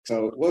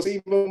So what's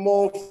even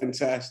more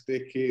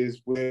fantastic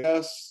is we're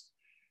just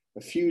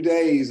a few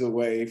days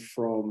away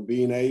from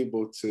being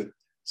able to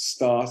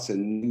start a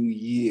new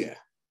year.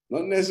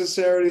 Not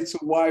necessarily to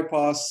wipe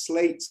our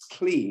slates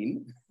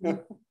clean, because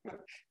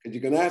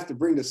you're going to have to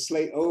bring the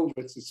slate over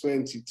to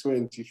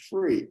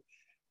 2023.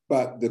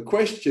 But the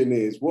question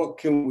is, what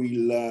can we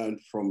learn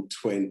from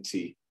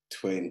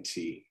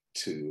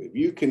 2022? Have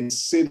you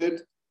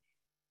considered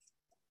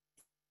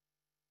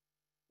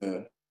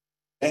the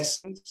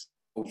lessons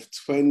of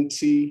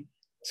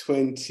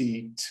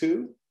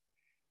 2022?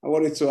 I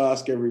wanted to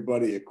ask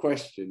everybody a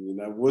question. You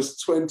know, was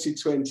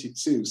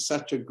 2022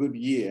 such a good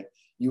year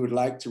you would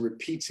like to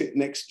repeat it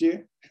next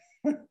year?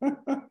 Put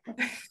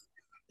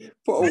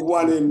a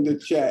 1 in the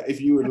chat if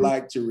you would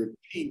like to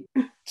repeat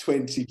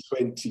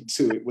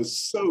 2022. It was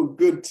so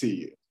good to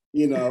you.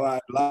 You know, I'd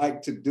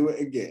like to do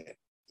it again.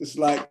 Just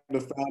like the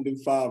founding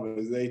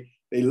fathers, they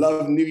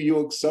love New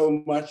York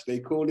so much, they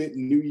called it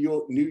New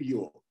York, New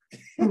York.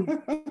 They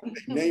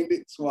named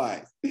it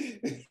twice.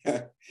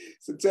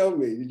 So tell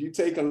me, did you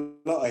take a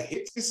lot of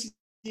hits this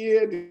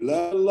year? Did you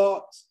learn a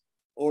lot?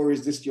 Or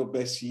is this your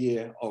best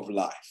year of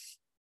life?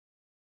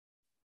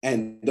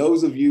 And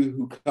those of you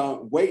who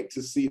can't wait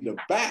to see the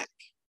back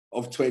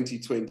of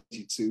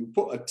 2022,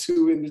 put a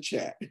 2 in the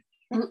chat.